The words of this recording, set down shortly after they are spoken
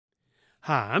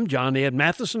Hi, I'm John Ed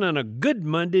Mathison, and a good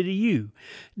Monday to you.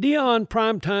 Deion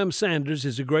Primetime Sanders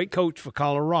is a great coach for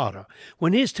Colorado.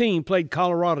 When his team played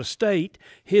Colorado State,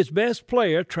 his best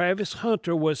player, Travis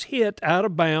Hunter, was hit out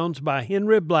of bounds by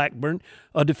Henry Blackburn,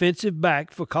 a defensive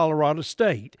back for Colorado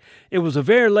State. It was a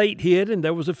very late hit, and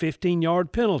there was a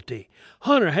 15-yard penalty.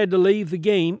 Hunter had to leave the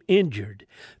game injured.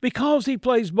 Because he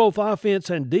plays both offense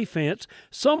and defense,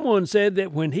 someone said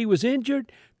that when he was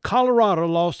injured, Colorado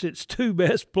lost its two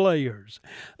best players.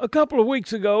 A couple of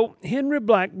weeks ago, Henry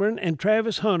Blackburn and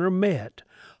Travis Hunter met.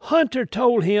 Hunter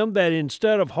told him that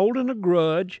instead of holding a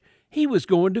grudge, he was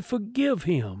going to forgive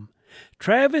him.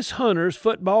 Travis Hunter's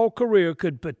football career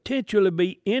could potentially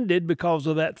be ended because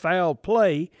of that foul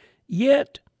play,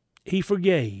 yet he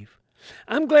forgave.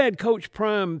 I'm glad Coach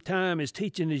Primetime is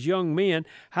teaching his young men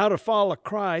how to follow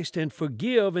Christ and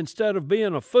forgive instead of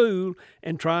being a fool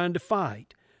and trying to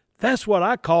fight. That's what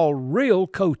I call real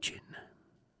coaching.